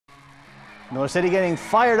Miller City getting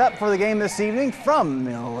fired up for the game this evening from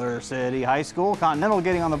Miller City High School. Continental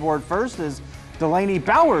getting on the board first is Delaney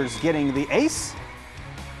Bowers getting the ace.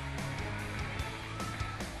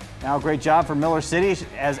 Now great job for Miller City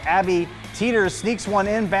as Abby Teeters sneaks one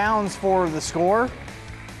inbounds for the score.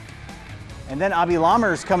 And then Abby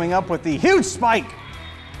Lammers coming up with the huge spike.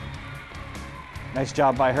 Nice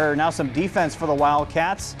job by her. Now some defense for the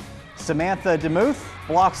Wildcats. Samantha DeMuth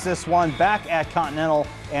blocks this one back at Continental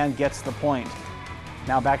and gets the point.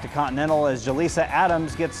 Now back to Continental as Jaleesa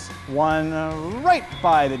Adams gets one right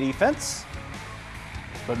by the defense.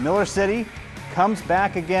 But Miller City comes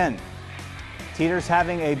back again. Teeters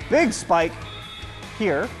having a big spike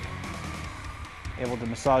here. Able to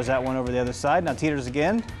massage that one over the other side. Now Teeters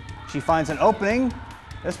again. She finds an opening.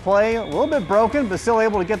 This play a little bit broken, but still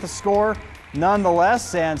able to get the score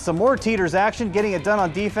nonetheless. And some more Teeters action, getting it done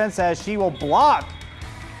on defense as she will block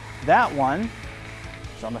that one.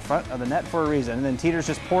 She's on the front of the net for a reason. And then Teeters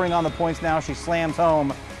just pouring on the points now. She slams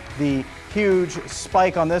home the huge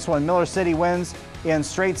spike on this one. Miller City wins in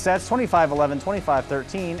straight sets, 25-11,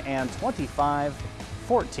 25-13, and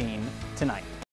 25-14 tonight.